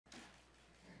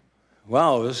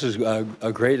Wow, this is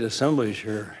a great assemblage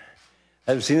here.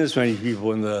 I haven't seen this many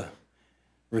people in the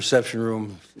reception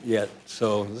room yet,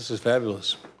 so this is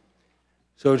fabulous.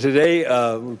 So today,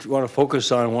 we want to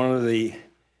focus on one of the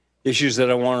issues that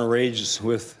I want to raise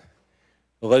with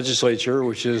the legislature,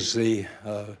 which is the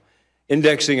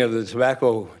indexing of the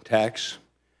tobacco tax.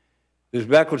 The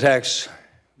tobacco tax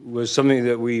was something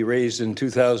that we raised in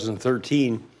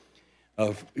 2013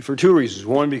 for two reasons.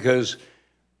 One, because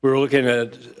we were looking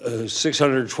at a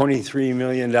 $623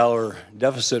 million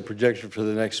deficit projected for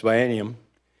the next biennium,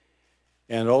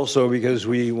 and also because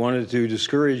we wanted to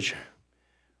discourage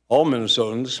all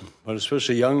Minnesotans, but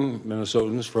especially young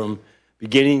Minnesotans, from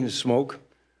beginning to smoke,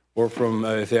 or from,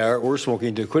 if they were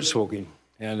smoking, to quit smoking.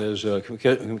 And as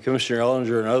Commissioner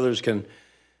Ellinger and others can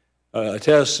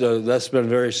attest, that's been a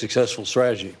very successful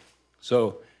strategy.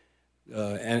 So,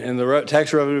 and the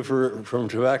tax revenue from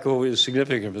tobacco is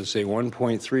significant, let's say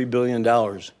 $1.3 billion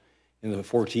in the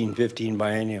 14-15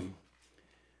 biennium.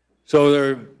 So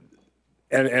there,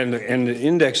 and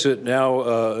index it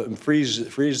now,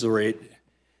 freeze the rate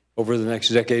over the next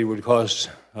decade would cost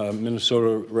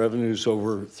Minnesota revenues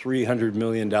over $300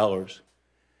 million.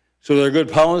 So there are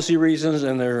good policy reasons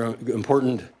and there are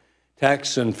important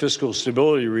tax and fiscal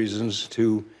stability reasons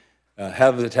to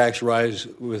have the tax rise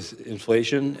with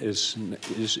inflation. It's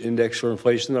indexed for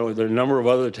inflation. There are a number of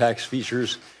other tax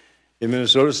features in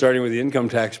Minnesota, starting with the income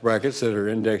tax brackets that are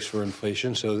indexed for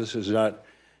inflation. So this is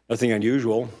nothing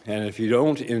unusual. And if you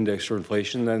don't index for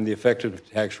inflation, then the effective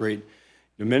tax rate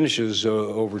diminishes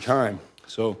over time.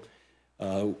 So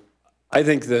I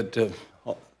think that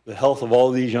the health of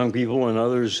all these young people and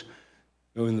others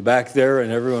in the back there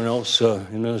and everyone else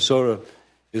in Minnesota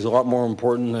is a lot more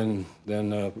important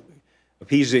than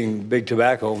appeasing big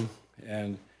tobacco,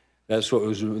 and that's what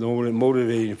was the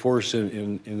motivating force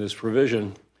in this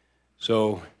provision.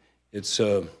 So it's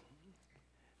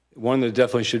one that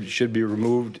definitely should be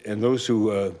removed, and those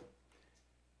who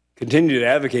continue to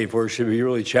advocate for it should be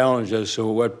really challenged as to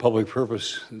what public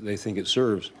purpose they think it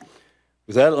serves.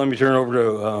 With that, let me turn it over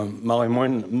to Molly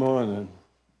Mullen and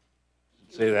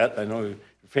say that. I know your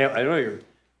family, I know your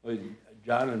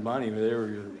John and Bonnie, they were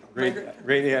your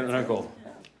great aunt and uncle.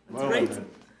 That's great.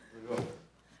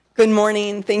 Good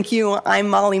morning. Thank you. I'm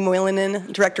Molly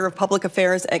Moylanen, Director of Public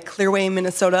Affairs at Clearway,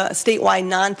 Minnesota, a statewide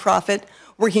nonprofit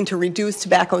working to reduce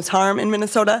tobacco's harm in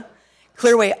Minnesota.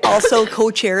 Clearway also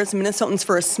co-chairs Minnesotans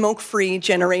for a Smoke-Free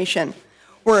Generation.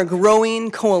 We're a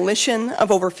growing coalition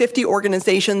of over 50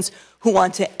 organizations who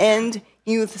want to end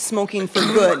youth smoking for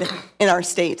good in our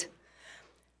state.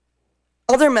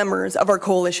 Other members of our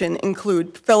coalition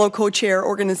include fellow co-chair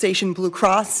organization Blue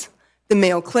Cross, the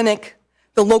Mayo Clinic,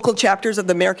 the local chapters of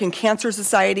the American Cancer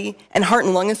Society and Heart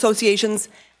and Lung Associations,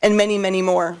 and many, many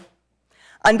more.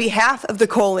 On behalf of the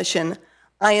coalition,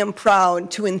 I am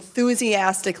proud to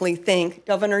enthusiastically thank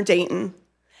Governor Dayton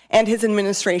and his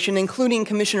administration, including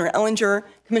Commissioner Ellinger,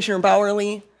 Commissioner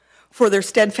Bowerly, for their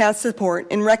steadfast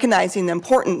support in recognizing the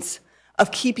importance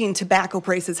of keeping tobacco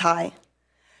prices high.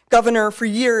 Governor, for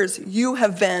years, you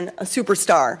have been a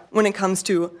superstar when it comes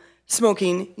to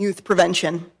smoking youth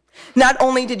prevention. Not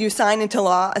only did you sign into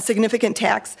law a significant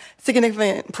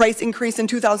price increase in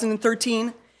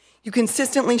 2013, you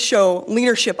consistently show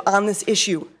leadership on this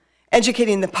issue,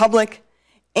 educating the public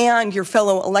and your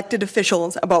fellow elected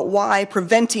officials about why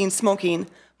preventing smoking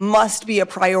must be a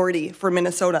priority for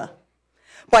Minnesota.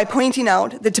 By pointing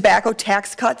out the tobacco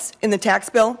tax cuts in the tax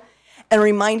bill and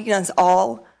reminding us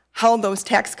all how those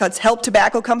tax cuts help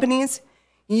tobacco companies,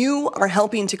 you are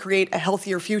helping to create a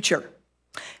healthier future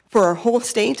for our whole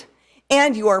state,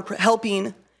 and you are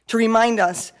helping to remind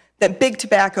us that big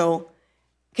tobacco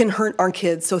can hurt our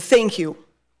kids, so thank you.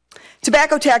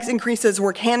 Tobacco tax increases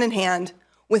work hand in hand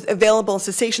with available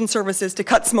cessation services to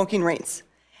cut smoking rates.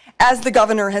 As the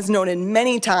governor has noted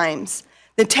many times,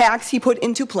 the tax he put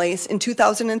into place in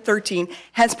 2013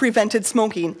 has prevented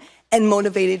smoking and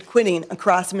motivated quitting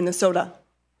across Minnesota.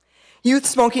 Youth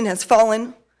smoking has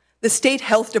fallen. The state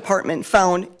health department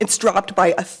found it's dropped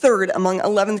by a third among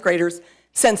 11th graders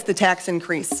since the tax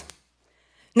increase.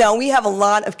 Now, we have a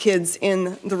lot of kids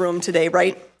in the room today,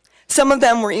 right? Some of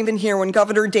them were even here when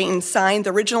Governor Dayton signed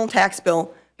the original tax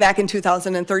bill back in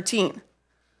 2013.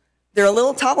 They're a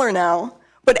little taller now,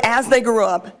 but as they grew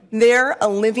up, they're a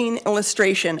living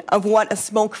illustration of what a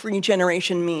smoke-free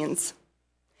generation means.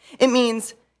 It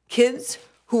means kids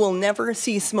who will never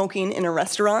see smoking in a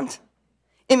restaurant.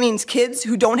 It means kids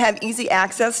who don't have easy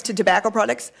access to tobacco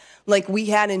products like we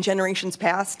had in generations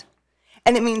past.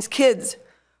 And it means kids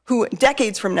who,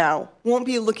 decades from now, won't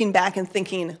be looking back and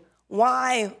thinking,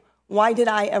 why did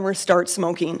I ever start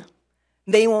smoking?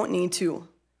 They won't need to,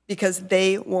 because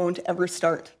they won't ever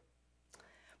start.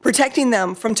 Protecting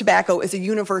them from tobacco is a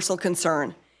universal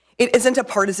concern. It isn't a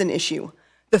partisan issue.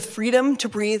 The Freedom to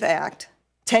Breathe Act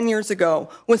 10 years ago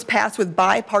was passed with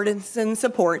bipartisan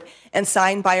support and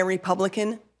signed by a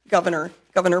Republican governor,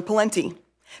 Governor Pawlenty.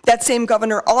 That same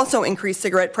governor also increased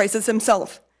cigarette prices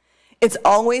himself. It's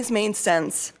always made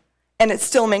sense, and it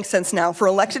still makes sense now, for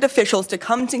elected officials to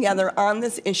come together on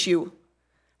this issue,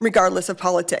 regardless of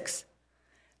politics.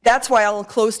 That's why I'll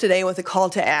close today with a call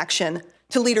to action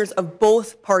to leaders of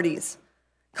both parties.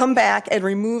 Come back and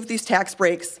remove these tax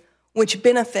breaks, which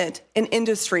benefit an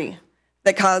industry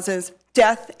that causes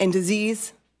death and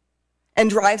disease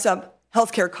and drives up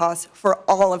healthcare costs for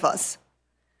all of us.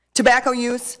 Tobacco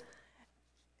use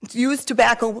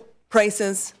tobacco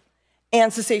prices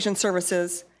and cessation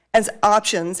services as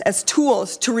options, as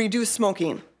tools to reduce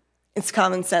smoking. It's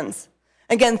common sense.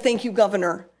 Again, thank you,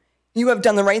 Governor. You have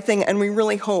done the right thing, and we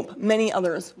really hope many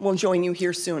others will join you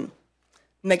here soon.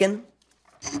 Megan?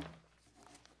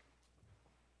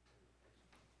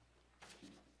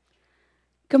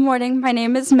 Good morning. My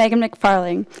name is Megan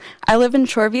McFarling. I live in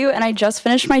Shoreview, and I just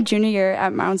finished my junior year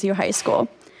at Mounds View High School.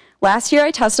 Last year,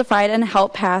 I testified and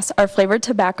helped pass our flavored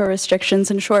tobacco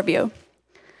restrictions in Shoreview.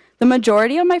 The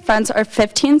majority of my friends are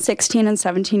 15, 16, and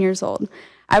 17 years old.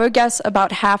 I would guess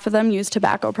about half of them use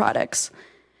tobacco products.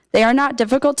 They are not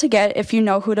difficult to get if you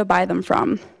know who to buy them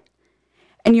from.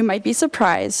 And you might be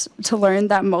surprised to learn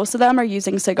that most of them are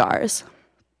using cigars.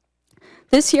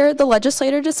 This year, the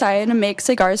legislature decided to make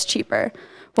cigars cheaper.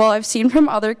 Well, I've seen from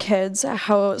other kids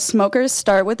how smokers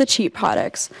start with the cheap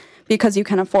products because you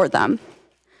can afford them.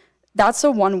 That's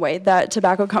the one way that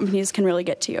tobacco companies can really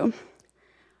get to you.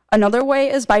 Another way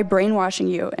is by brainwashing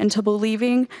you into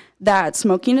believing that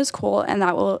smoking is cool and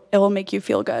that it will make you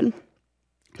feel good.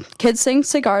 Kids think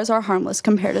cigars are harmless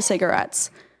compared to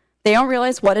cigarettes. They don't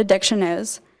realize what addiction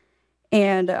is,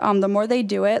 and the more they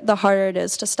do it, the harder it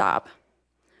is to stop.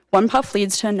 One puff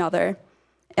leads to another,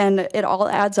 and it all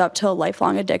adds up to a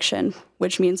lifelong addiction,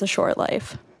 which means a short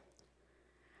life.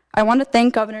 I want to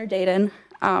thank Governor Dayton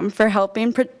for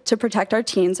helping to protect our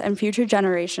teens and future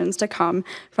generations to come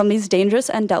from these dangerous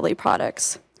and deadly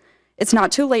products. It's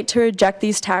not too late to reject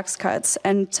these tax cuts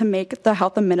and to make the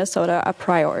health of Minnesota a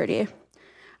priority.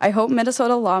 I hope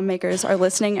Minnesota lawmakers are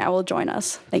listening and will join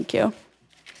us. Thank you.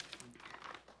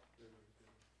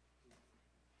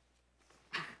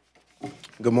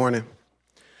 Good morning.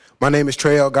 My name is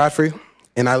Trey L. Godfrey,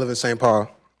 and I live in St. Paul.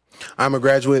 I'm a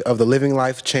graduate of the Living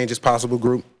Life Change is Possible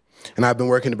group, and I've been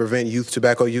working to prevent youth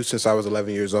tobacco use since I was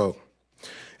 11 years old.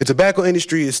 The tobacco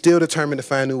industry is still determined to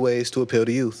find new ways to appeal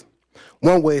to youth.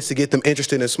 One way is to get them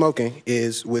interested in smoking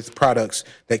is with products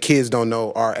that kids don't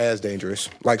know are as dangerous,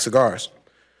 like cigars.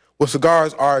 Well,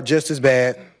 cigars are just as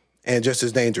bad and just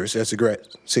as dangerous as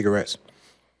cigarettes.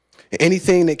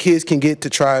 Anything that kids can get to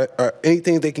try, or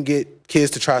anything they can get kids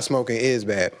to try smoking is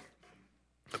bad.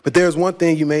 But there's one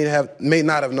thing you may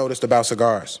not have noticed about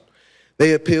cigars.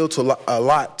 They appeal to a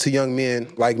lot to young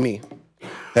men like me,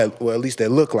 at least that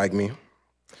look like me.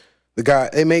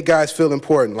 They make guys feel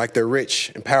important, like they're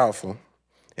rich and powerful.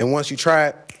 And once you try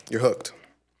it, you're hooked.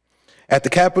 At the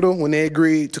Capitol, when they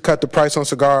agreed to cut the price on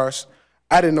cigars,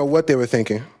 I didn't know what they were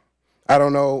thinking. I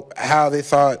don't know how they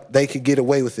thought they could get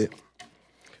away with it.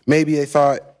 Maybe they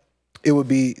thought it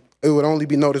would only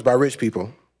be noticed by rich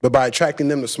people. But by attracting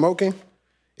them to smoking,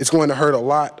 it's going to hurt a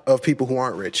lot of people who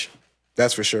aren't rich.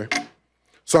 That's for sure.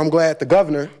 So I'm glad the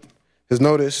governor has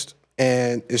noticed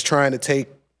and is trying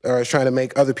to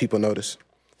make other people notice.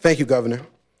 Thank you, Governor.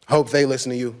 Hope they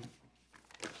listen to you.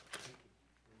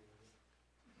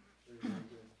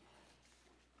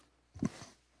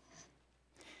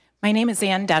 My name is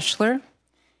Ann Deschler,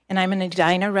 and I'm an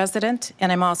Edina resident,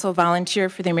 and I'm also a volunteer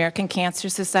for the American Cancer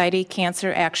Society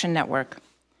Cancer Action Network.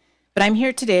 But I'm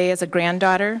here today as a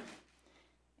granddaughter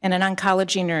and an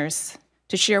oncology nurse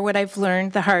to share what I've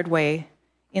learned the hard way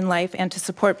in life and to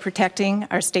support protecting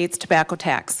our state's tobacco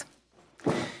tax.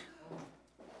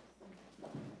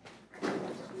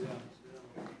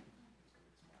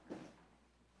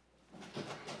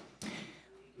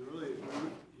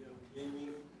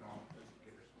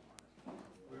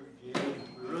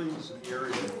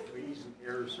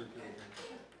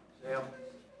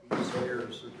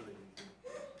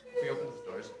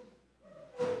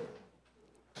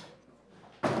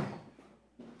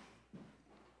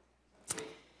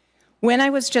 When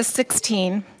I was just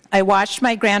 16, I watched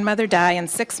my grandmother die in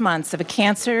 6 months of a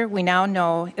cancer we now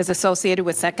know is associated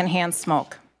with secondhand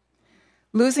smoke.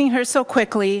 Losing her so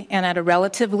quickly and at a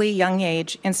relatively young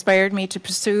age inspired me to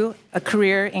pursue a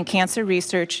career in cancer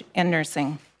research and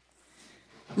nursing.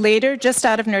 Later, just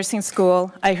out of nursing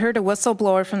school, I heard a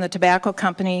whistleblower from the tobacco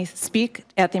company speak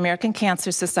at the American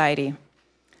Cancer Society.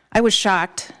 I was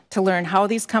shocked to learn how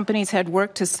these companies had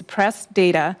worked to suppress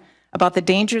data about the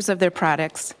dangers of their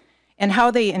products and how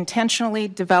they intentionally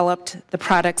developed the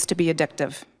products to be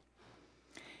addictive.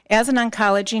 As an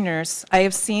oncology nurse, I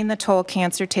have seen the toll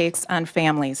cancer takes on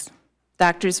families: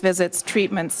 doctor's visits,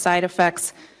 treatments, side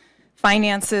effects,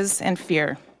 finances, and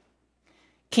fear.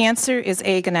 Cancer is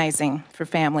agonizing for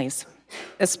families,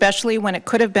 especially when it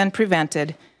could have been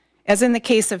prevented, as in the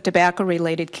case of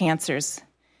tobacco-related cancers,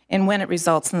 and when it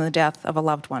results in the death of a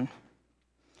loved one.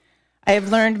 I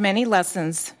have learned many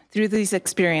lessons through these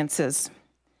experiences,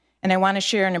 and I want to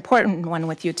share an important one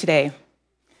with you today.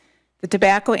 The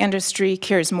tobacco industry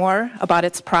cares more about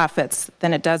its profits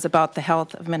than it does about the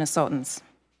health of Minnesotans.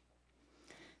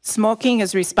 Smoking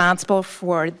is responsible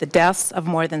for the deaths of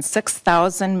more than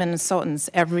 6,000 Minnesotans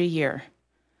every year.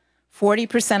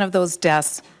 40% of those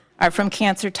deaths are from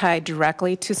cancer tied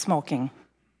directly to smoking.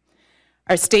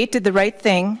 Our state did the right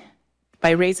thing by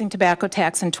raising tobacco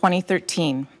tax in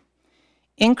 2013.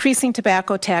 Increasing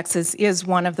tobacco taxes is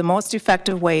one of the most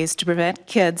effective ways to prevent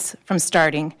kids from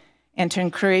starting and to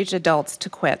encourage adults to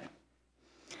quit.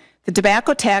 The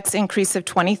tobacco tax increase of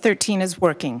 2013 is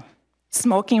working.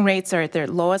 Smoking rates are at their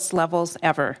lowest levels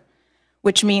ever,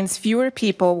 which means fewer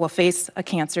people will face a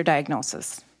cancer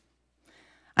diagnosis.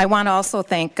 I want to also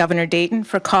thank Governor Dayton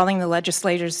for calling the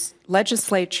legislature's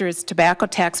tobacco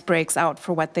tax breaks out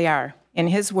for what they are. In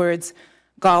his words,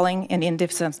 galling and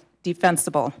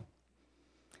indefensible.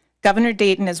 Governor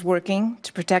Dayton is working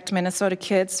to protect Minnesota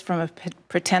kids from a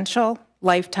potential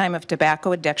lifetime of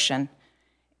tobacco addiction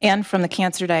and from the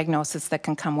cancer diagnosis that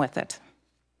can come with it.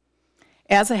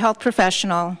 As a health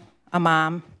professional, a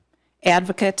mom,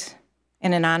 advocate,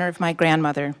 and in honor of my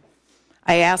grandmother,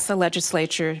 I ask the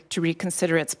legislature to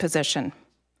reconsider its position.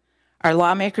 Our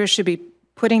lawmakers should be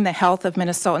putting the health of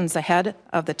Minnesotans ahead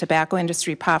of the tobacco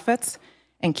industry profits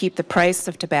and keep the price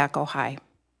of tobacco high.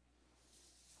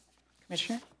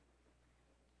 Commissioner?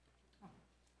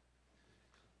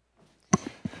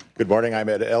 Good morning. I'm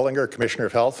Ed Ellinger, Commissioner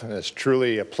of Health, and it's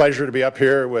truly a pleasure to be up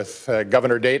here with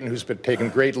Governor Dayton, who's been taking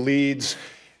great leads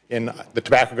in the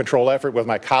tobacco control effort, with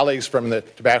my colleagues from the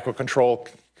tobacco control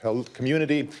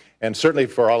community, and certainly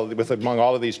among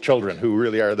all of these children who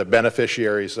really are the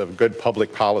beneficiaries of good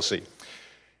public policy.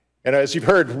 And as you've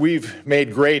heard, we've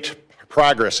made great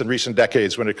progress in recent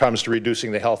decades when it comes to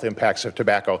reducing the health impacts of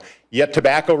tobacco, yet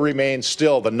tobacco remains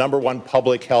still the #1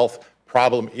 public health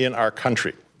problem in our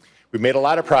country. We've made a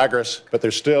lot of progress, but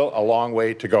there's still a long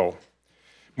way to go.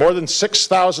 More than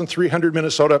 6,300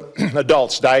 Minnesota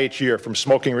adults die each year from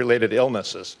smoking-related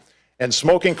illnesses, and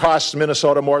smoking costs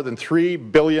Minnesota more than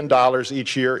 $3 billion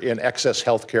each year in excess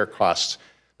health care costs.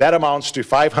 That amounts to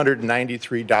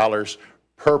 $593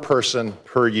 per person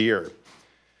per year.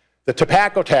 The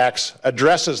tobacco tax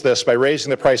addresses this by raising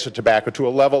the price of tobacco to a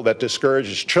level that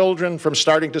discourages children from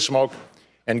starting to smoke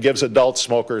and gives adult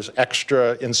smokers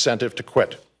extra incentive to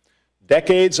quit.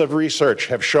 Decades of research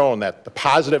have shown that the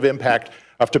positive impact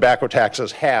of tobacco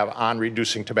taxes have on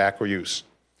reducing tobacco use.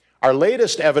 Our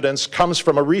latest evidence comes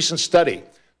from a recent study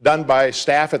done by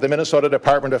staff at the Minnesota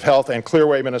Department of Health and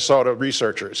Clearway, Minnesota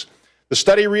researchers. The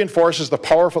study reinforces the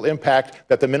powerful impact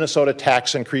that the Minnesota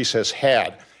tax increase has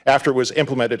had after it was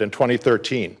implemented in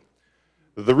 2013.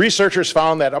 The researchers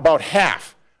found that about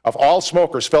half of all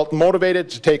smokers felt motivated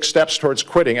to take steps towards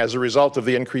quitting as a result of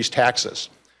the increased taxes.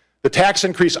 The tax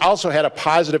increase also had a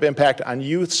positive impact on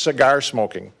youth cigar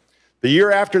smoking. The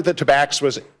year after the tax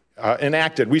was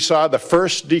enacted, we saw the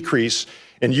first decrease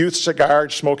in youth cigar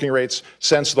smoking rates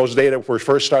since those data were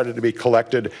first started to be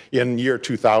collected in year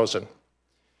 2000.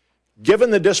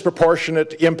 Given the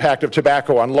disproportionate impact of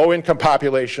tobacco on low-income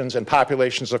populations and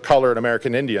populations of color and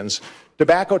American Indians,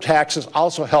 tobacco taxes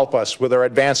also help us with our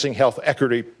advancing health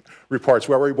equity reports,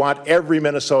 where we want every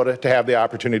Minnesota to have the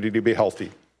opportunity to be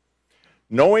healthy.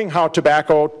 Knowing how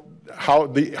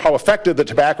effective the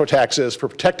tobacco tax is for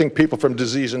protecting people from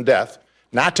disease and death,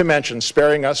 not to mention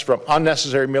sparing us from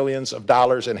unnecessary millions of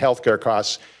dollars in healthcare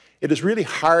costs, it is really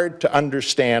hard to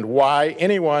understand why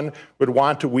anyone would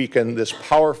want to weaken this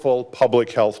powerful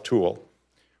public health tool.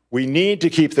 We need to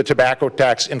keep the tobacco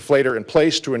tax inflator in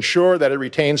place to ensure that it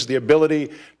retains the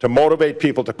ability to motivate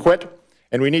people to quit,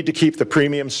 and we need to keep the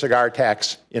premium cigar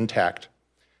tax intact.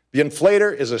 The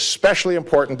inflator is especially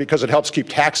important because it helps keep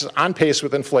taxes on pace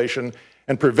with inflation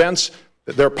and prevents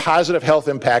their positive health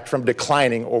impact from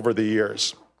declining over the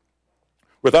years.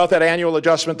 Without that annual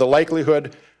adjustment, the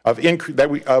likelihood of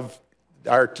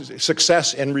our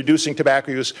success in reducing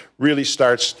tobacco use really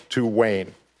starts to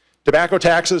wane. Tobacco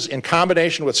taxes, in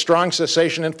combination with strong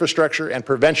cessation infrastructure and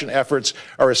prevention efforts,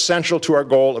 are essential to our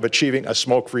goal of achieving a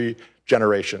smoke-free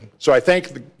generation. So I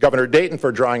thank Governor Dayton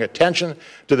for drawing attention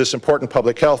to this important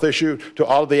public health issue. To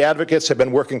all of the advocates who have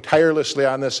been working tirelessly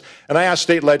on this, and I ask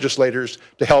state legislators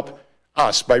to help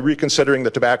us by reconsidering the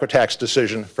tobacco tax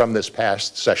decision from this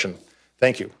past session.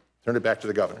 Thank you. Turn it back to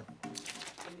the governor.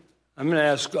 I'm going to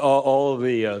ask all of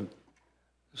the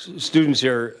students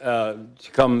here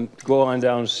to go on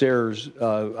downstairs.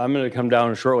 I'm going to come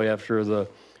down shortly after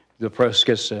the press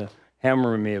gets to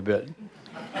hammering me a bit.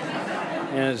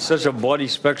 And it's such a bloody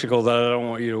spectacle that I don't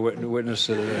want you to witness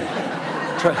it.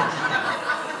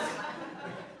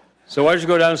 So why don't you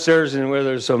go downstairs and where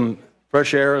there's some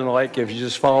fresh air and the like, if you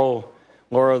just follow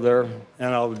Laura there,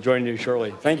 and I'll join you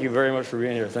shortly. Thank you very much for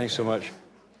being here. Thanks so much.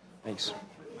 Thanks.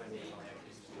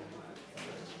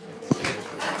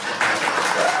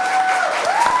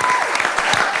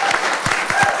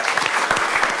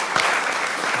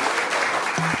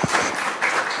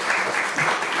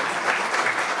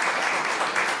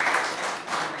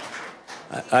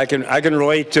 I can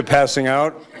relate to passing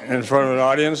out in front of an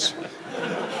audience.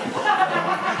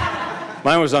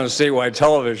 Mine was on statewide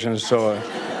television, so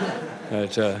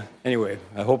anyway,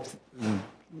 I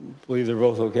believe they're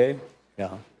both okay.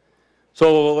 Yeah.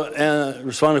 So we'll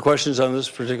respond to questions on this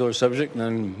particular subject and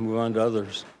then move on to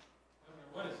others.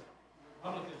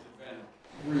 Republicans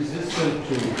have been resistant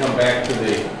to come back to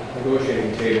the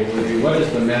negotiating table with you. What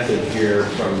is the message here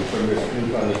from this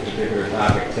group on this particular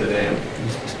topic to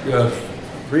them?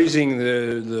 Freezing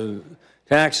the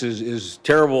taxes is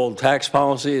terrible tax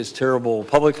policy. It's terrible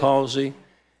public policy.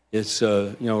 It's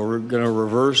we're going to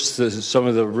reverse some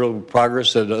of the real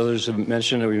progress that others have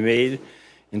mentioned that we made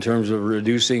in terms of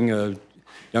reducing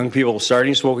young people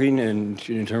starting smoking and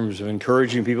in terms of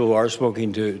encouraging people who are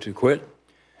smoking to quit.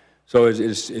 So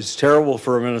it's terrible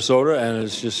for Minnesota, and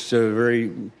it's just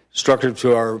very destructive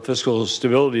to our fiscal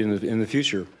stability in the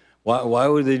future. Why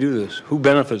would they do this? Who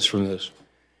benefits from this?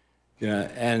 Yeah,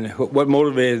 and what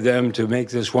motivated them to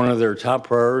make this one of their top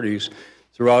priorities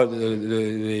throughout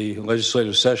the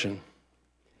legislative session?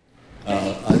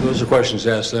 Those are questions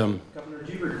to ask them. Governor,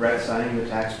 do you regret signing the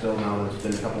tax bill now that it's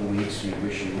been a couple of weeks? Do you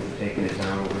wish you would have taken it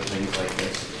down over things like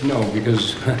this? No,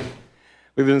 because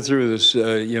we've been through this.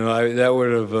 That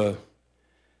would have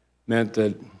meant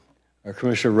that our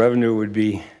Commissioner of Revenue would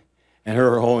be, and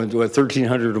her whole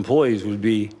 1,300 employees would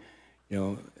be,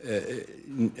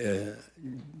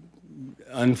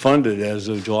 unfunded as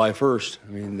of July 1st.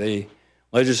 I mean, the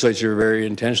legislature very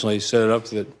intentionally set it up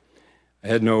that I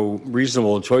had no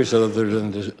reasonable choice other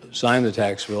than to sign the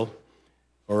tax bill,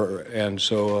 and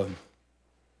so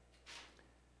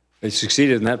they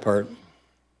succeeded in that part.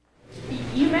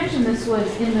 You mentioned this was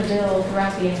in the bill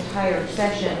throughout the entire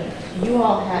session. You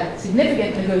all had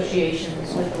significant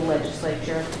negotiations with the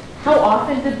legislature. How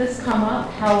often did this come up?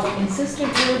 How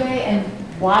insistent were they? And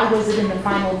why was it in the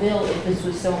final bill if this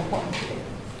was so important to you?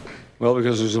 Well,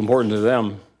 because it was important to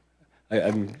them.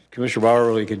 Commissioner Bauer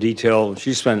really could detail,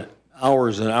 she spent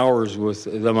hours and hours with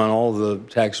them on all the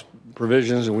tax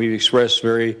provisions, and we expressed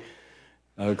very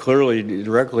clearly,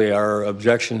 directly, our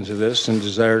objection to this and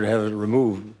desire to have it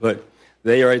removed. But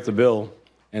they write the bill,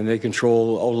 and they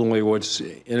control ultimately what's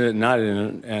in it and not in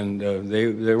it, and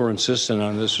they were insistent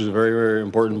on this. It was a very, very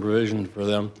important provision for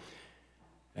them.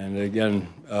 And again,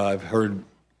 I've heard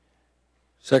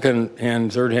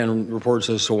second-hand, third-hand reports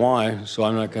as to why, so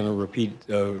I'm not going to repeat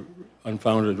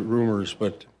unfounded rumors,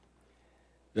 but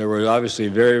there was obviously a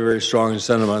very, very strong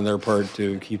incentive on their part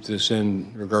to keep this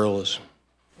in regardless.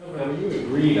 Well, you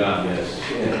agreed on this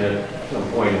at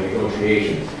some point in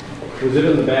negotiations. Was it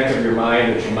in the back of your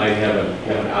mind that you might have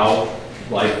an out,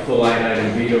 like the line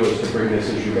item vetoes to bring this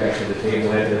issue back to the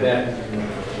table? Had that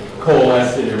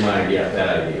coalesced in your mind yet,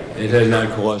 that idea? It had not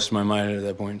coalesced in my mind at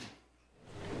that point.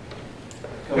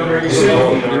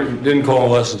 It didn't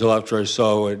coalesce until after I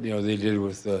saw what they did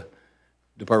with the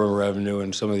Department of Revenue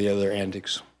and some of the other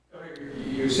antics.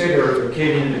 You say they're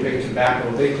caving into big tobacco.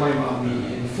 They claim on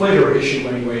the inflator issue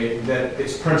anyway that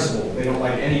it's principle. They don't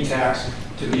like any tax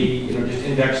to be just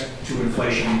indexed to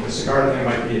inflation. The cigar thing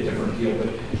might be a different deal, but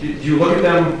do you look at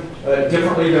them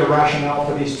differently, their rationale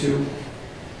for these two?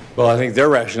 Well, I think their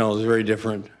rationale is very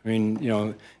different. I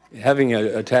mean, having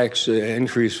a tax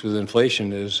increase with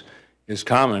inflation is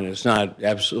common. It's not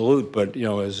absolute, but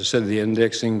as I said, the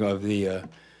indexing of the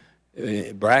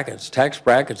tax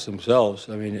brackets themselves.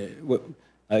 I mean,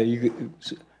 I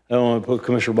don't want to put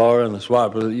Commissioner Bauer on the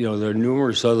spot, but there are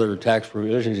numerous other tax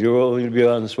provisions. You're willing to be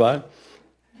on the spot?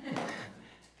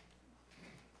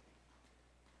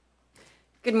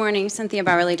 Good morning, Cynthia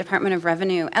Bowerly, Department of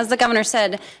Revenue. As the governor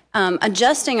said,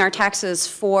 adjusting our taxes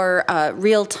for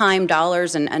real-time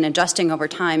dollars and adjusting over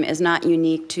time is not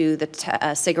unique to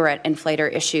the cigarette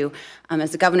inflator issue.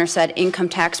 As the governor said, income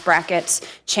tax brackets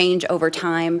change over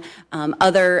time.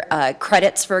 Other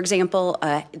credits, for example,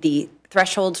 the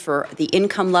thresholds for the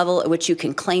income level at which you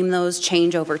can claim those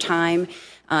change over time.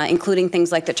 Including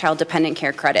things like the child dependent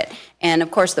care credit. And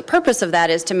of course, the purpose of that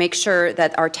is to make sure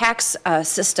that our tax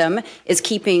system is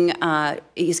keeping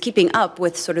up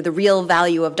with sort of the real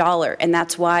value of dollar. And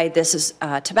that's why this is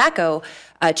tobacco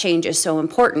change is so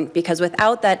important, because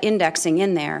without that indexing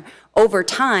in there, over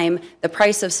time, the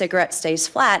price of cigarettes stays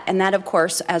flat, and that, of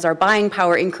course, as our buying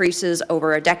power increases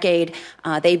over a decade,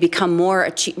 they become more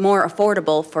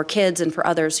affordable for kids and for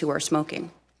others who are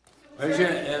smoking. Was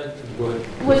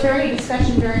there any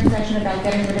discussion during session about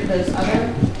getting rid of those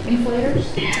other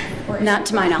inflators? Or not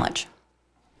to my knowledge.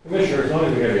 Commissioner, as long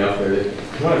as we're going to be up there,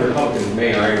 one of the Republicans'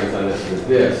 main arguments on this is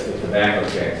this: the tobacco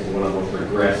tax is one of the most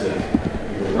regressive.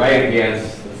 You're right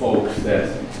against the folks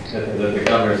that the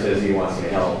governor says he wants to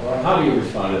help. How do you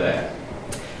respond to that?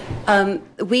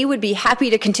 We would be happy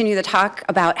to continue the talk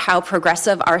about how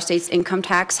progressive our state's income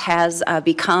tax has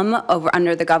become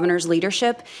under the governor's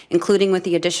leadership, including with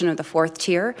the addition of the fourth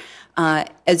tier.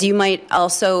 As you might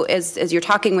also, as you're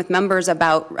talking with members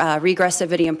about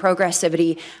regressivity and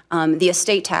progressivity, the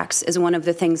estate tax is one of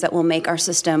the things that will make our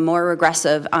system more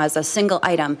regressive as a single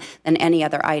item than any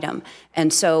other item.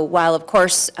 And so while, of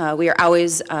course, we are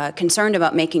always concerned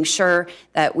about making sure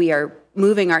that we are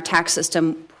moving our tax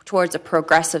system towards a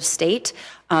progressive state.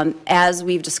 As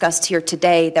we've discussed here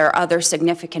today, there are other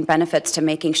significant benefits to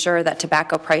making sure that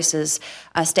tobacco prices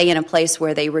stay in a place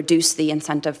where they reduce the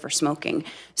incentive for smoking.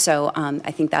 So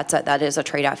I think that is a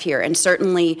trade-off here. And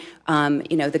certainly,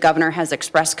 the governor has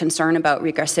expressed concern about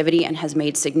regressivity and has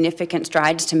made significant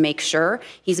strides to make sure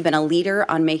he's been a leader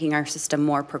on making our system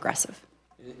more progressive.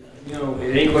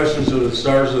 Any questions of the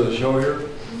stars of the show here?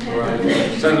 Or I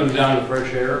send them down to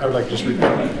fresh air. I would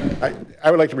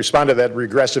like to respond to that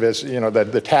regressive as,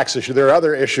 the tax issue. There are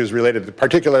other issues related to,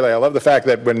 particularly, I love the fact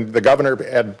that when the governor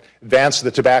advanced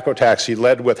the tobacco tax, he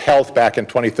led with health back in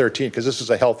 2013, because this is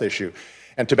a health issue.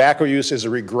 And tobacco use is a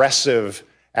regressive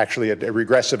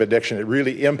addiction. It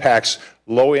really impacts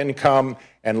low income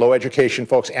and low education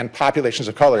folks and populations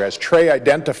of color. As Trey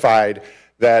identified,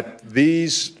 that the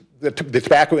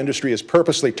tobacco industry is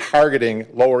purposely targeting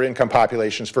lower income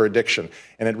populations for addiction.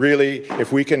 And it really,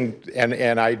 if we can,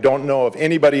 and I don't know of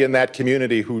anybody in that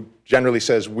community who generally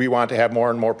says we want to have more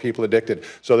and more people addicted.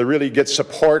 So they really get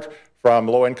support from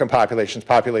low income populations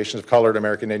of colored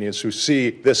American Indians who see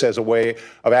this as a way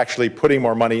of actually putting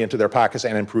more money into their pockets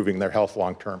and improving their health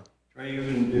long term.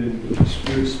 You've been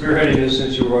spearheading this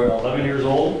since you were 11 years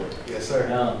old? Yes, sir.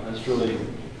 Yeah, that's really, you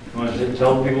want to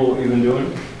tell people what you've been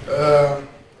doing?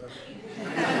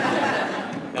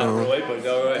 Not really, but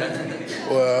go ahead.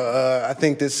 Well, I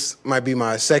think this might be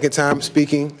my second time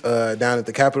speaking down at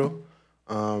the Capitol.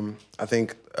 I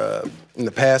think in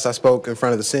the past I spoke in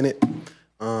front of the Senate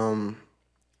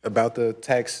about the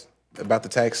tax,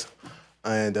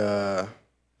 and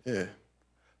yeah.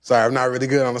 Sorry, I'm not really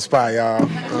good on the spot, y'all.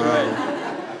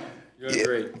 You're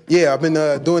great. Yeah, I've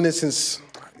been doing this since,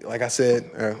 like I said,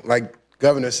 like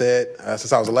Governor said,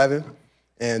 since I was 11.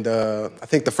 And I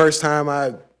think the first time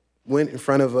I went in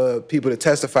front of people to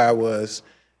testify was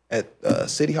at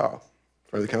City Hall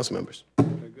for the council members.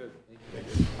 Very good. Thank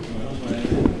you.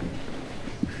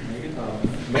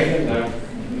 Megan, I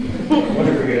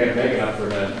wonder if we could have Megan up for a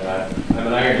minute. I'm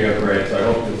an iron yoke bread, so I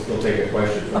hope you'll still take a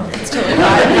question from me.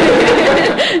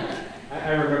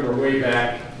 I remember way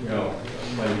back,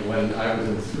 when I was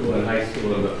in school, in high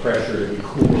school, and the pressure to be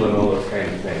cool and all those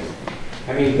kinds of things.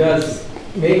 I mean, does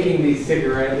making these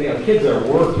cigarettes, kids are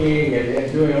working and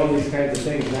doing all these kinds of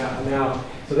things now,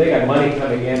 so they got money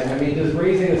coming in. I mean, does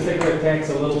raising the cigarette tax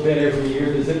a little bit every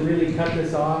year, does it really cut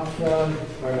this off or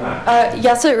not?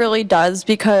 Yes, it really does,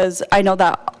 because I know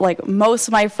that most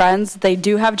of my friends, they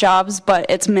do have jobs, but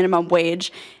it's minimum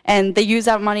wage, and they use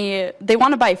that money. They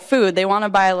want to buy food, they want to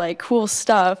buy cool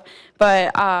stuff,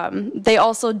 but they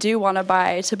also do want to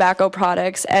buy tobacco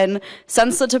products. And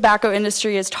since the tobacco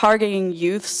industry is targeting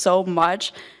youth so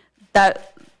much,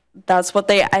 that's what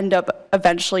they end up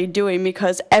eventually doing,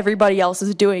 because everybody else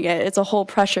is doing it. It's a whole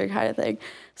pressure kind of thing.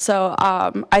 So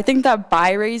I think that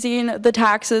by raising the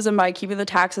taxes and by keeping the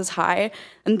taxes high,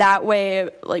 and that way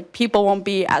people won't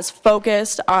be as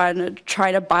focused on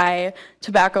trying to buy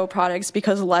tobacco products,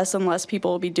 because less and less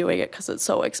people will be doing it because it's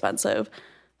so expensive.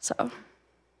 So.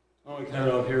 I'll cut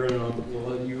it off here, and we'll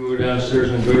let you go downstairs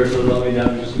and enjoy yourself. I'll be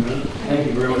down in just a minute. Thank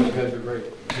you very much. You guys are great.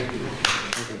 Thank you.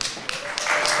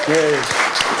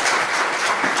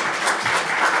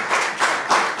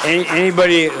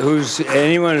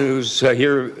 Anyone who's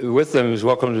here with them is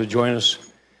welcome to join us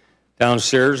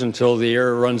downstairs until the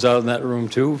air runs out in that room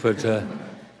too. But come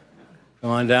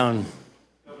on down.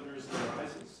 Governor, is the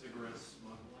rise in cigarette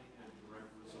smuggling a direct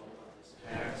result of this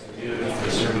tax?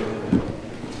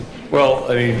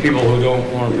 Well, I mean, people who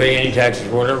don't want to pay any taxes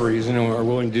for whatever reason are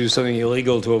willing to do something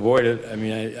illegal to avoid it. I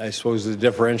mean, I suppose the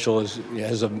differential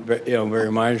has a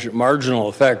very marginal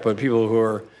effect, but people who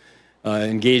are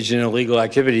engaged in illegal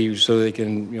activity so they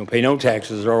can pay no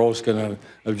taxes are always going to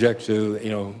object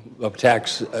to up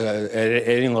tax at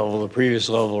any level, the previous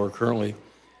level or currently.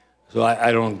 So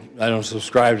I don't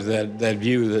subscribe to that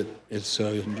view that it's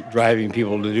driving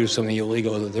people to do something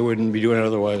illegal that they wouldn't be doing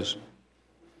otherwise.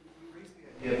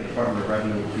 The Department of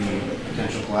Revenue would be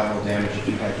potential collateral damage if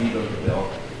you had vetoed the bill.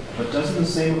 But doesn't the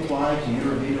same apply to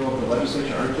your veto of the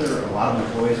legislature? Aren't there a lot of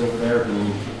employees over there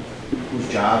whose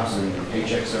jobs and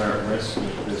paychecks are at risk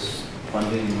with this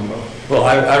funding limbo? Well,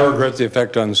 I regret the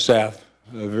effect on staff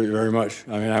very, very much.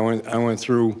 I mean, I went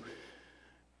through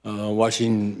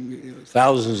watching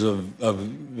thousands of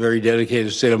very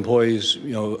dedicated state employees,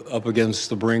 up against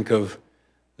the brink of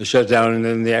the shutdown and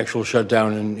then the actual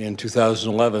shutdown in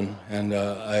 2011. And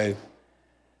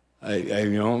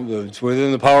it's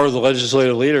within the power of the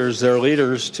legislative leaders, their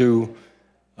leaders, to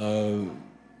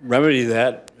remedy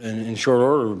that in short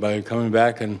order by coming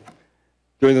back and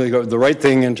doing the right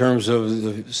thing in terms of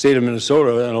the state of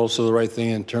Minnesota and also the right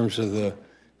thing in terms of their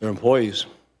employees.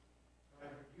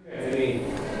 Do you have any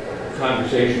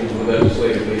conversations with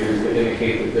legislative leaders that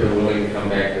indicate that they're willing to come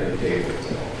back to the table?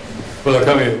 Well,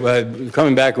 they're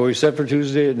coming back. Are we set for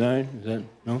Tuesday at 9? Is that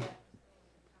no?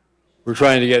 We're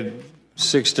trying to get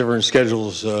 6 different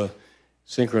schedules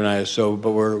synchronized. So,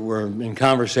 but we're in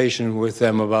conversation with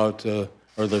them about,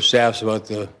 or their staffs about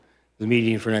the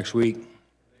meeting for next week.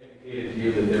 They indicated to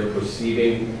you that they're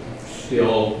proceeding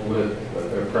still with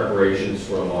their preparations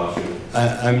for a lawsuit.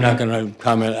 I'm not going to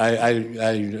comment.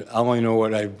 I only know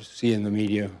what I see in the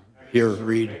media,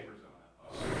 read.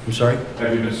 I'm sorry?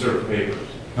 Have you been served papers?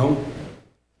 No.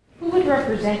 Who would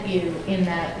represent you in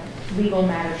that legal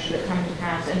matter should it come to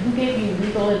pass? And who gave you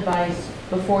legal advice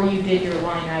before you did your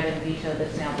line item veto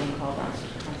that's now being called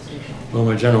unconstitutional? Well,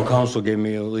 my general counsel gave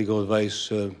me legal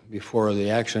advice before the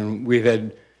action. We've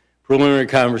had preliminary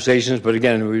conversations, but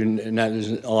again,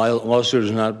 a lawsuit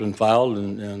has not been filed,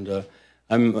 and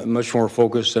I'm much more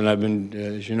focused, and I've been,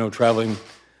 as you know, traveling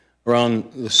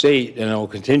around the state, and I will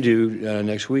continue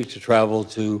next week to travel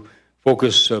to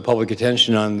focus public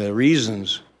attention on the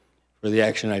reasons for the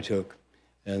action I took,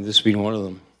 and this being one of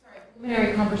them. Sorry,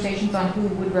 preliminary conversations on who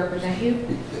would represent you?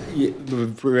 Yeah,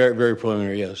 very, very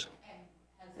preliminary, yes.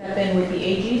 Has that been with the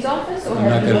AG's office, or I'm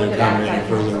not have you going looked to at comment any outside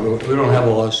further. counsel? We don't have a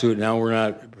lawsuit now. We're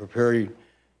not preparing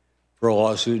for a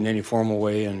lawsuit in any formal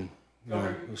way, and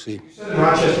we'll see. You said in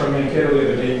Rochester and Mankato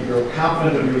the other day you're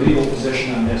confident of your legal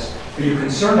position on this. Are you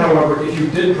concerned, however, if you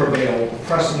did prevail, the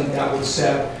precedent that would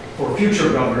set for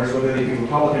future governors, whether they be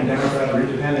Republican, Democrat, or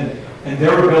Independent, and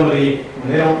their ability, when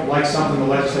they don't like something the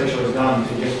legislature has done,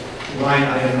 to just line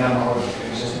item them out of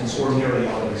existence or nearly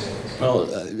out of existence? Well,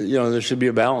 there should be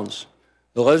a balance.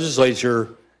 The legislature,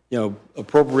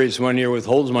 appropriates money or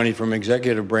withholds money from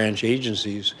executive branch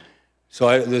agencies.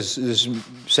 So this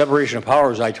separation of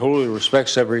powers, I totally respect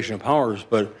separation of powers,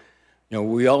 but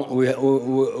we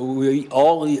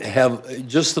all have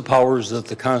just the powers that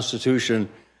the Constitution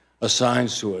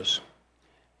assigns to us.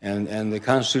 And the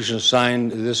Constitution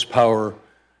assigned this power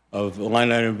of a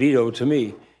line item veto to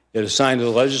me. It assigned to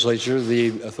the legislature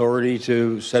the authority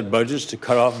to set budgets, to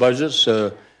cut off budgets,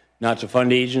 not to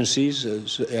fund agencies,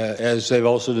 as they've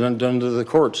also done to the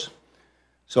courts.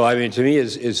 So, I mean, to me,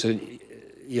 it's an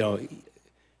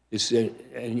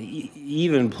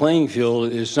even playing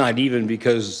field. It's not even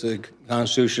because the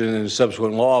Constitution and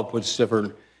subsequent law gives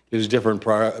different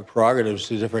prerogatives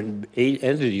to different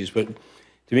entities, but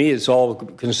to me, it's all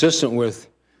consistent with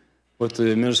what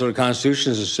the Minnesota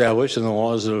Constitution has established and the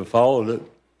laws that have followed it.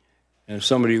 And if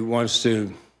somebody wants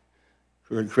to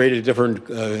create a different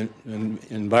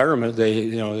environment,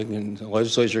 the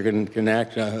legislature can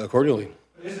act accordingly.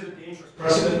 Is it a dangerous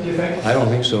precedent, do you think? I don't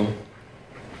think so.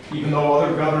 Even though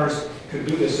other governors could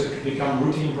do this, it could become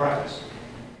routine practice.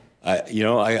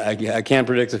 I can't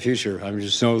predict the future. I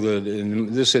just know that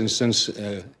in this instance,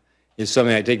 it's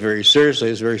something I take very seriously.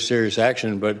 It's very serious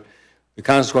action, but the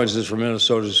consequences for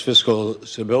Minnesota's fiscal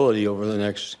stability over the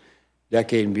next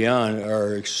decade and beyond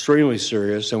are extremely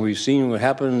serious, and we've seen what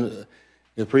happened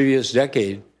the previous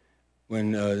decade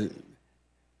when the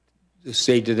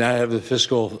state did not have the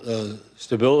fiscal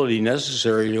stability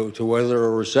necessary to weather a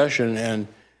recession, and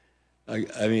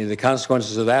I mean, the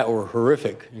consequences of that were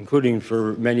horrific, including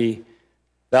for many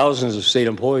thousands of state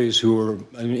employees who were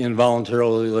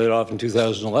involuntarily laid off in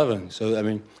 2011. So, I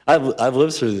mean, I've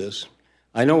lived through this.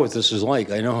 I know what this is like.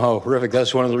 I know how horrific.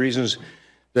 That's one of the reasons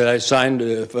that I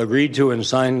agreed to and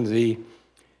signed the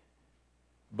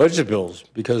budget bills,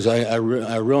 because I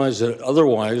realized that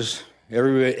otherwise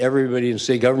everybody in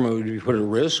state government would be put at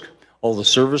risk. All the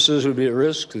services would be at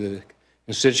risk. The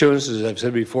constituents, as I've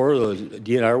said before, the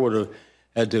DNR would have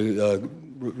had to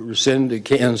rescind,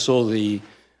 cancel the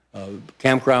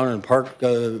campground and park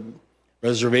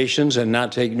reservations and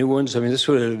not take new ones. I mean, this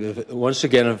would have, once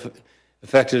again, have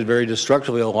affected very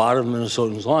destructively a lot of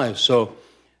Minnesotans' lives.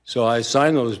 So I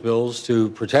signed those bills to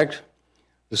protect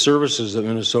the services that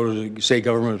Minnesota state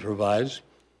government provides.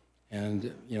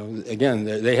 And, you know, again,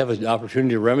 they have an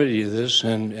opportunity to remedy this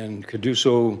and could do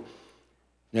so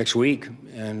next week,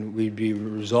 and we'd be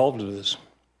resolved of this.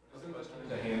 Wasn't much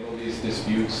time to handle these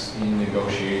disputes in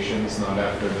negotiations, not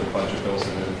after the budget bills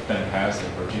have been passed,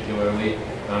 and particularly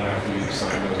not after you've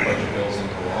signed those budget bills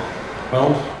into law?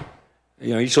 Well,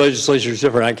 you know, each legislature is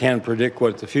different. I can't predict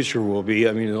what the future will be.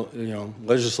 I mean, you know,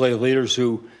 legislative leaders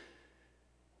who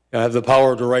have the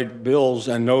power to write bills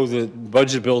and know that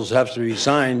budget bills have to be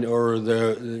signed, or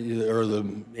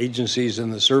the agencies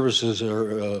and the services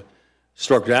are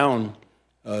struck down,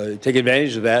 take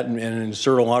advantage of that and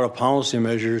insert a lot of policy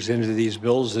measures into these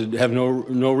bills that have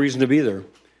no reason to be there,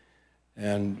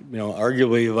 and, you know,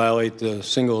 arguably violate the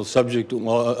single subject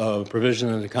law provision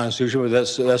in the Constitution. But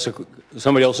that's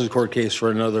somebody else's court case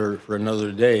for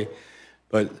another day.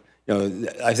 But, you know,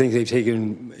 I think they've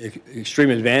taken extreme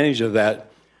advantage of that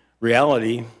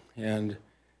reality, and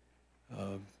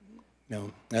you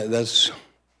know,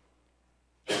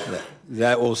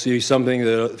 that will see something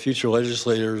that future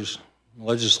legislatures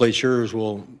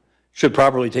should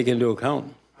properly take into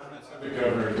account. On that subject,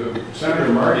 Governor,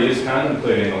 Senator Marty is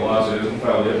contemplating a lawsuit. Isn't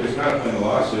filed yet. He's contemplating a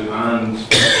lawsuit on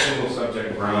single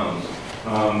subject grounds.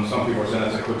 Some people are saying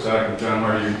that's a quixotic. John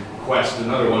Marty requests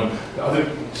another one.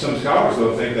 Some scholars,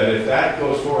 though, think that if that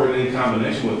goes forward in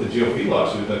combination with the GOP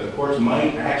lawsuit, that the courts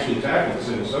might actually tackle the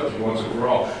single subject once and for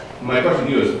all. My question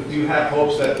to you is, do you have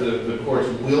hopes that the courts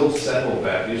will settle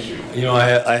that issue? You know,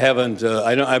 I haven't.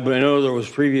 I know there was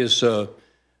previous, at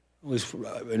least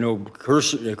I know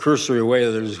cursory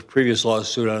way, there's a previous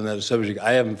lawsuit on that subject.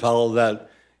 I haven't followed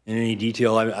that in any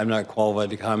detail. I'm not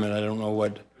qualified to comment. I don't know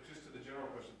what. But just to the general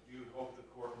question, do you hope the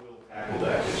court will tackle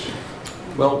that issue?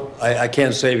 Well, I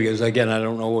can't say, because, again, I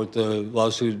don't know what the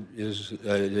lawsuit is.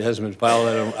 It hasn't been filed.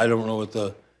 I don't know what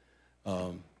the.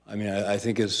 I mean, I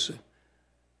think it's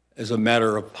as a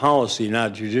matter of policy,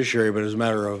 not judiciary, but as a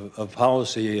matter of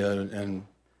policy and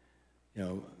you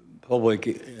know, public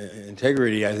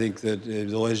integrity. I think that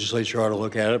the legislature ought to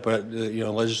look at it, but you know,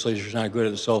 the legislature is not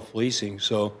good at self-policing,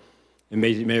 so it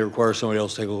may require somebody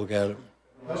else to take a look at it.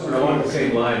 Along the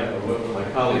same line of what my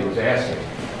colleague was asking,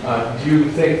 do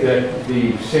you think that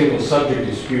the single subject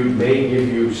dispute may give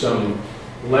you some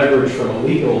leverage from a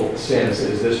legal sense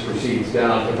as this proceeds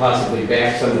down to possibly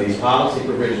back some of these policy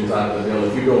provisions out of the bill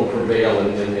if you don't prevail?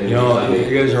 And you know,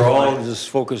 you guys are all just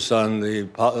focused on the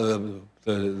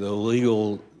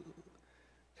legal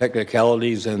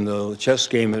technicalities and the chess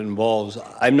game it involves.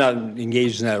 I'm not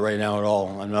engaged in that right now at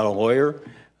all. I'm not a lawyer.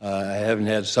 I haven't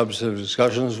had substantive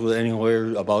discussions with any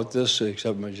lawyer about this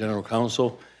except my general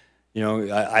counsel. You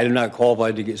know, I'm not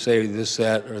qualified to say this,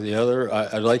 that, or the other.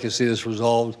 I'd like to see this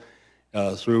resolved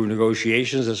through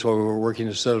negotiations. That's why we're working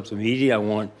to set up the meeting. I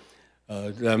want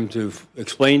them to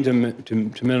explain to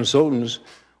Minnesotans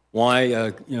why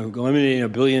you know, eliminating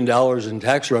 $1 billion in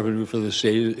tax revenue for the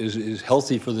state is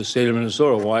healthy for the state of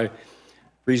Minnesota. Why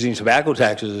freezing tobacco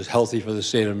taxes is healthy for the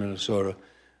state of Minnesota.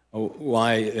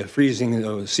 Why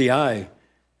freezing CI,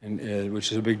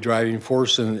 which is a big driving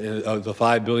force of the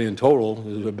 $5 billion total,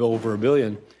 is a bill over $1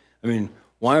 billion. I mean,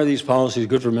 why are these policies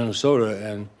good for Minnesota?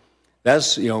 And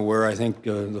that's, you know, where I think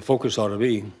the focus ought to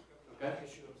be. Back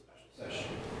issue of special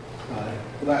session.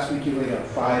 Last week you laid out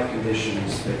 5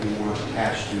 conditions that you want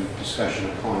attached to discussion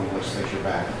of calling the legislature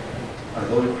back.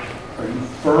 Are you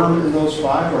firm in those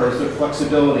 5, or is there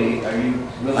flexibility? Are you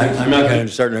willing I'm not going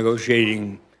to start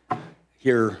negotiating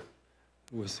here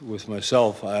with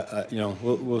myself. You know,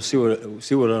 we'll see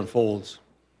what unfolds.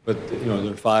 But you know,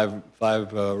 there are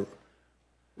 5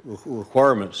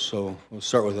 requirements, so we'll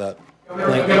start with that.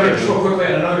 Governor, just real quickly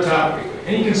on another topic.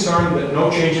 Any concern that no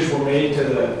changes were made to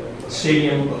the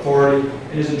stadium authority?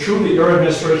 And is it true that your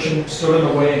administration stood in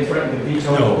the way and threatened to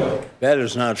veto the bill? No, that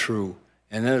is not true.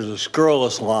 And that is a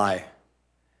scurrilous lie.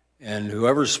 And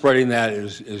whoever's spreading that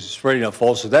is spreading a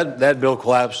falsehood. That bill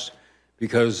collapsed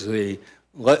because the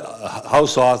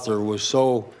House author was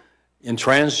so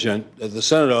intransigent that the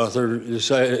Senate author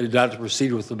decided not to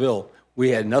proceed with the bill. We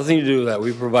had nothing to do with that.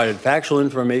 We provided factual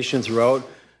information throughout.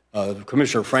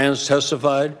 Commissioner Franz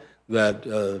testified that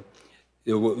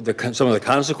some of the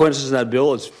consequences in that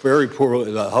bill, it's very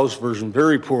poorly, the House version,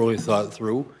 very poorly thought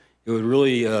through. It would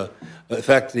really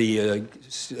affect the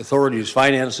authority's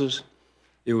finances.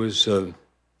 It was, I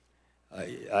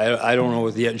don't know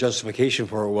what the justification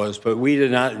for it was, but we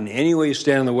did not in any way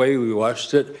stand in the way. We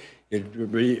watched it. It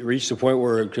reached a point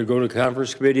where it could go to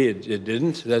conference committee. It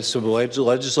didn't. That's the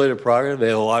legislative prerogative. They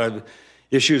have a lot of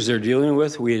issues they're dealing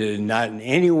with. We did not in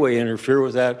any way interfere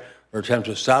with that or attempt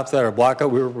to stop that or block it.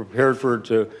 We were prepared for it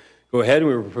to go ahead.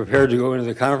 We were prepared to go into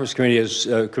the conference committee, as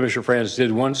Commissioner Franz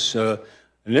did once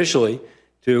initially,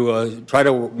 to try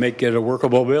to make it a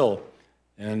workable bill.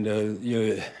 And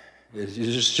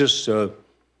it's just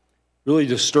really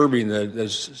disturbing that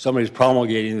somebody's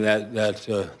promulgating that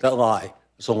lie.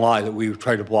 It's a lie that we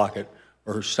tried to block it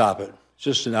or stop it. It's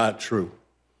just not true.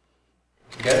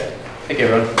 Okay. Thank you,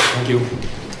 everyone. Thank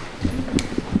you.